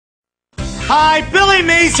Hi, Billy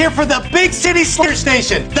Mays here for the Big City Slider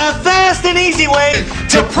Station, the fast and easy way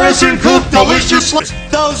to press and cook delicious sliders.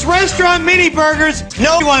 Those restaurant mini burgers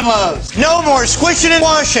no one loves. No more squishing and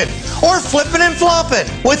washing or flipping and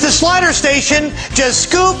flopping. With the Slider Station, just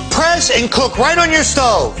scoop, press, and cook right on your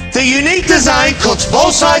stove. The unique design cooks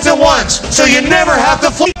both sides at once, so you never have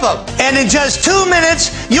to flip them. And in just 2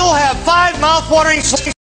 minutes, you'll have 5 mouth-watering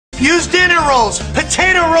sliders. Use dinner rolls,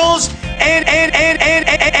 potato rolls, and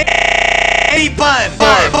a bun.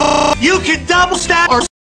 You can double stack or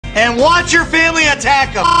and watch your family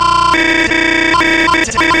attack them.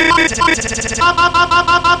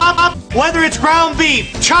 Whether it's ground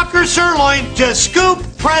beef, chuck, or sirloin, just scoop,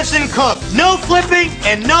 press, and cook. No flipping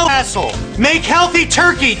and no hassle. Make healthy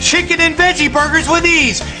turkey, chicken, and veggie burgers with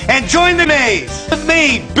ease. And join the Mays. With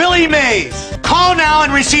me, Billy Mays. Call now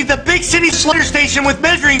and receive the Big City Slider Station with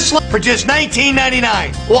measuring slip for just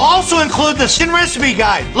 $19.99. We'll also include the Sin Recipe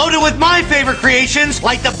Guide, loaded with my favorite creations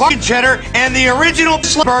like the barbecue cheddar and the original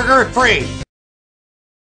slip burger free.